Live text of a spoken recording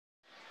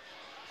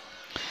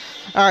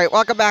All right,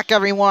 welcome back,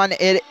 everyone.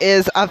 It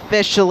is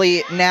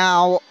officially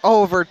now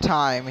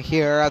overtime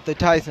here at the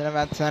Tyson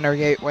Event Center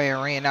Gateway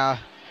Arena,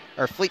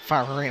 or Fleet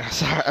Farm Arena.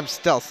 Sorry, I'm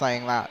still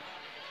saying that.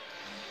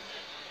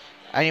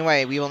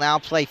 Anyway, we will now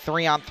play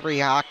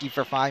 3-on-3 hockey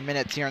for 5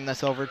 minutes here in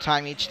this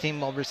overtime. Each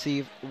team will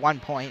receive 1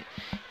 point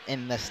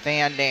in the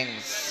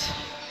standings.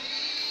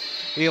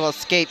 We will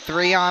skate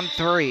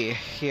 3-on-3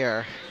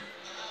 here.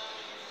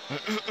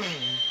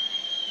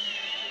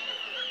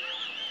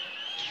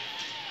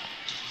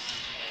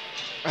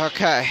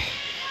 Okay.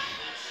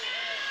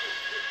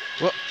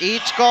 Well,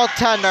 each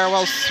goaltender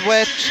will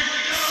switch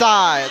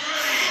sides.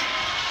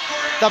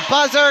 The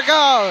buzzer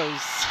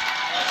goes.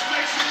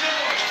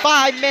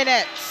 5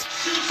 minutes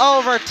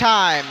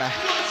overtime.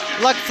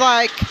 Looks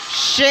like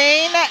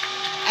Shane,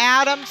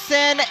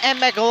 Adamson, and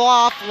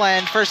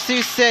McLaughlin for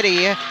Sioux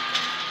City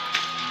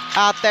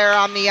out there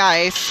on the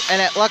ice.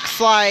 And it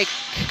looks like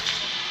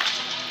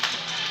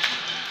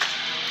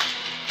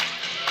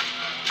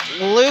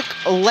Luke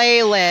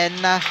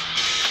Leyland,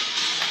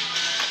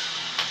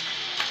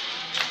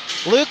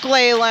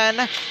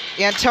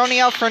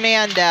 Antonio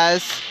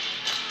Fernandez.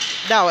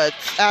 No,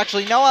 it's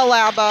actually Noah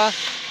Laba,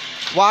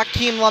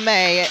 Joaquim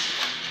LeMay,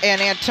 and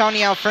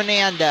Antonio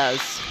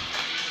Fernandez.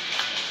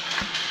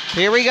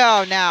 Here we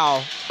go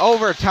now.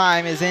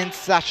 Overtime is in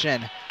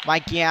session.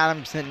 Mikey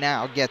Adamson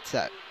now gets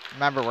it.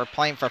 Remember, we're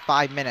playing for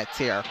 5 minutes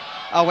here.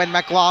 Oh, and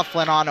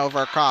McLaughlin on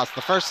over across.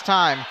 The first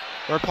time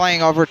we're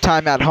playing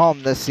overtime at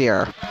home this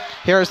year.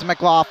 Here's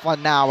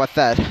McLaughlin now with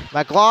it.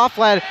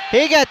 McLaughlin,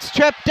 he gets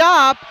tripped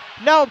up.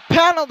 No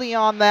penalty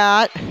on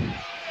that.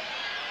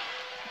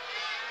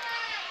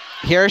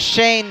 Here's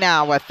Shane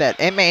now with it.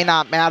 It may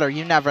not matter.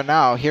 You never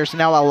know. Here's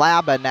Noah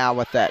Laba now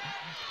with it.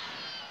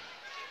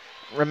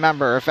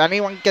 Remember, if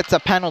anyone gets a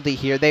penalty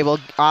here, they will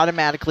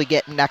automatically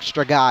get an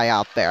extra guy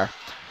out there.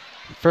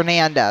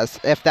 Fernandez,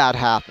 if that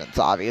happens,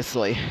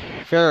 obviously.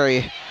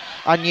 Very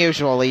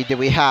unusually do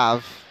we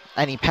have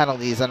any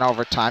penalties in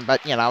overtime,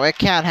 but, you know, it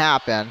can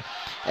happen.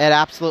 It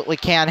absolutely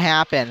can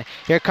happen.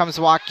 Here comes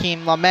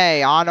Joaquim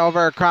LeMay on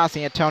over across.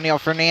 Antonio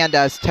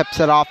Fernandez tips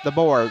it off the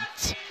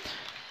boards.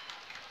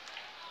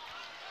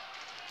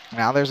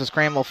 Now there's a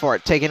scramble for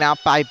it, taken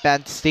out by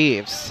Ben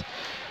Steves.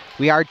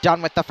 We are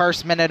done with the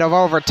first minute of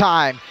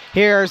overtime.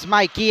 Here's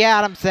Mikey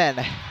Adamson.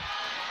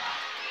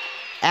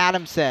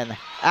 Adamson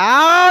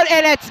out,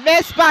 and it's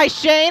missed by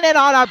Shane, and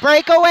on a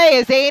breakaway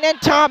is Aiden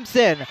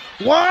Thompson.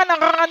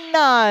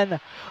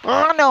 1-on-none.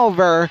 On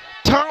over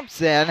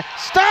Thompson.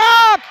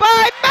 Stop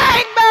by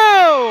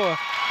Mangmo!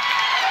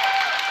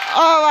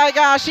 Oh my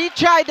gosh, he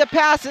tried to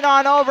pass it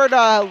on over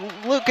to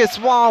Lucas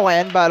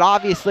Wallen, but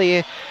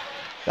obviously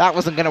that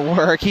wasn't going to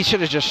work. He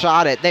should have just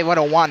shot it. They would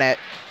have won it.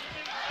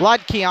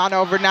 Ludke on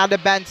over now to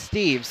Ben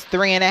Steves.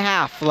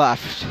 3.5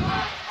 left.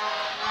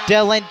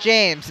 Dylan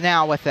James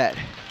now with it.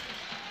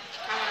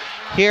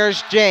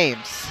 Here's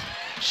James.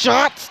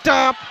 Shot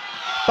stop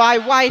by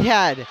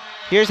Whitehead.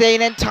 Here's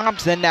Aiden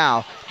Thompson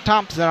now.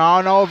 Thompson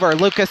on over.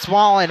 Lucas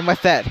Wallen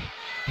with it.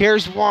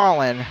 Here's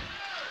Wallen.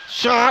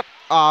 Shot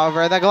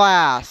over the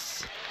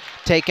glass.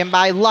 Taken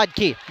by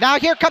Ludke. Now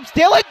here comes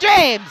Dylan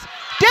James.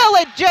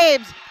 Dylan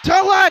James to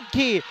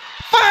Ludke.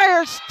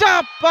 Fire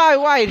stopped by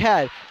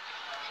Whitehead.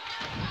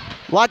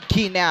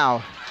 Ludke now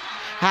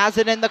has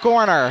it in the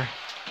corner.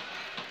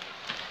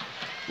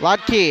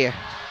 Ludke.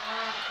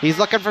 He's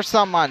looking for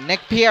someone. Nick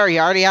Pierre, he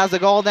already has a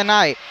goal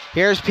tonight.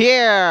 Here's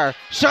Pierre.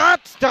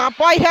 Shot stop.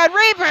 Whitehead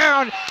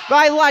rebound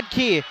by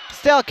Ludke.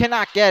 Still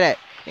cannot get it.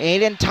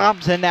 Aiden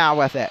Thompson now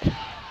with it.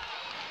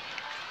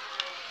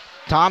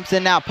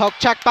 Thompson now. Poke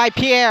check by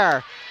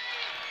Pierre.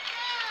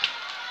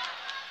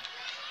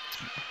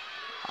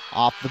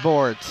 Off the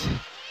boards.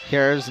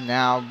 Here's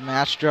now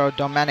Mastro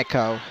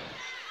Domenico.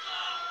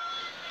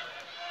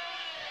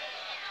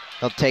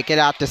 He'll take it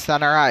out to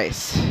center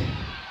ice.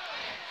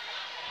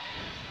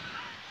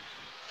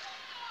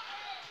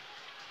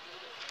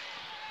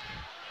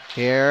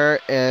 Here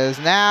is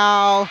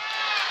now,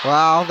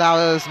 well, that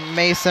was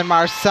Mason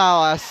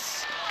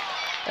Marcellus,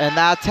 and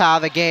that's how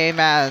the game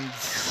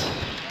ends.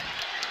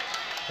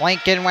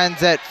 Lincoln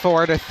wins it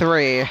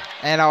 4-3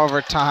 in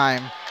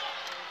overtime.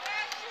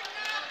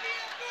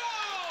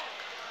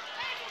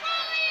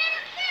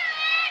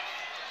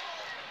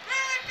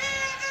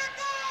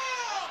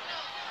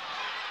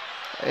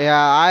 Yeah,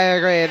 I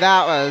agree.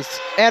 That was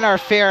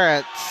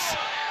interference.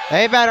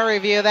 They better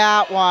review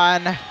that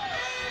one.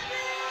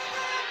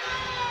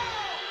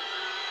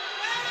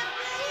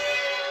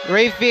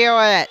 Review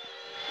it.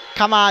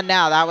 Come on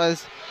now.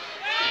 That's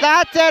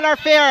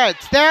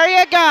interference. There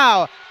you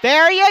go.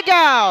 There you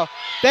go.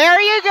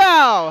 There you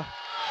go.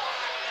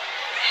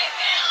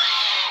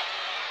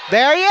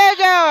 There you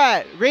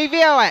go.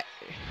 Review it.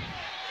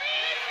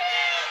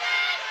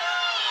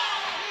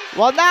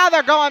 Well, now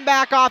they're going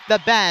back off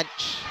the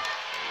bench.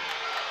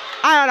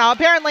 I don't know.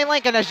 Apparently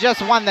Lincoln has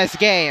just won this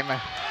game.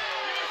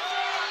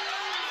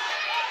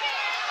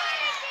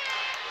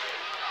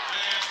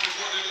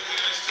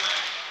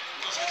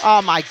 Oh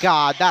my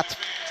God, that's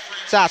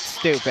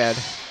stupid.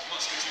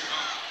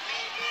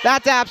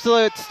 That's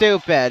absolute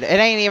stupid. It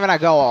ain't even a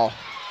goal.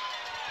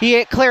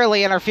 He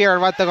clearly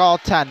interfered with the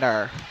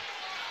goaltender.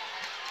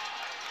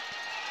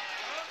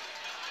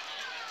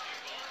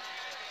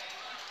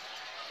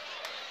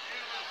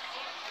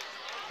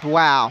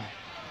 Wow.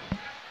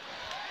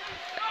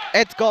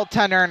 It's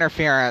goaltender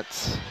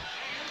interference.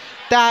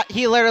 That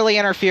he literally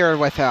interfered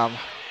with him.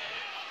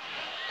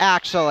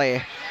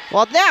 Actually.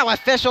 Well, now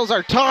officials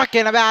are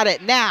talking about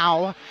it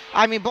now.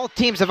 I mean, both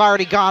teams have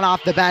already gone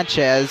off the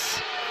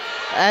benches.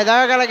 And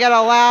they're going to get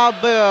a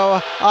loud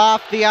boo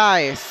off the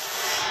ice.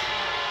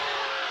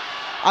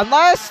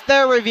 Unless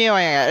they're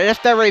reviewing it.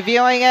 If they're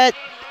reviewing it,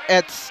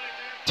 it's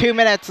 2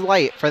 minutes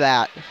late for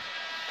that.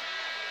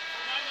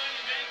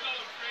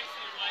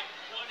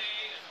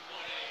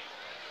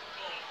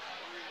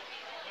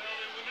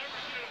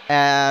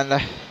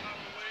 And,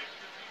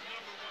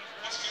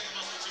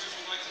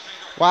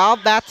 well,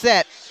 that's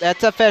it.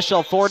 That's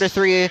official.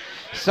 4-3.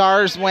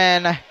 Stars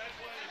win.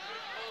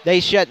 They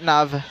shouldn't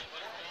have,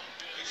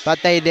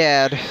 but they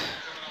did,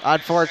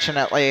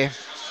 unfortunately.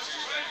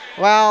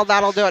 Well,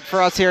 that'll do it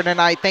for us here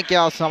tonight. Thank you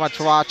all so much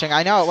for watching.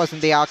 I know it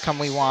wasn't the outcome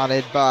we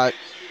wanted, but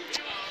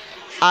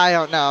I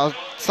don't know.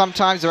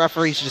 Sometimes the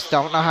referees just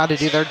don't know how to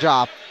do their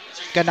job.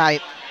 Good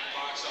night.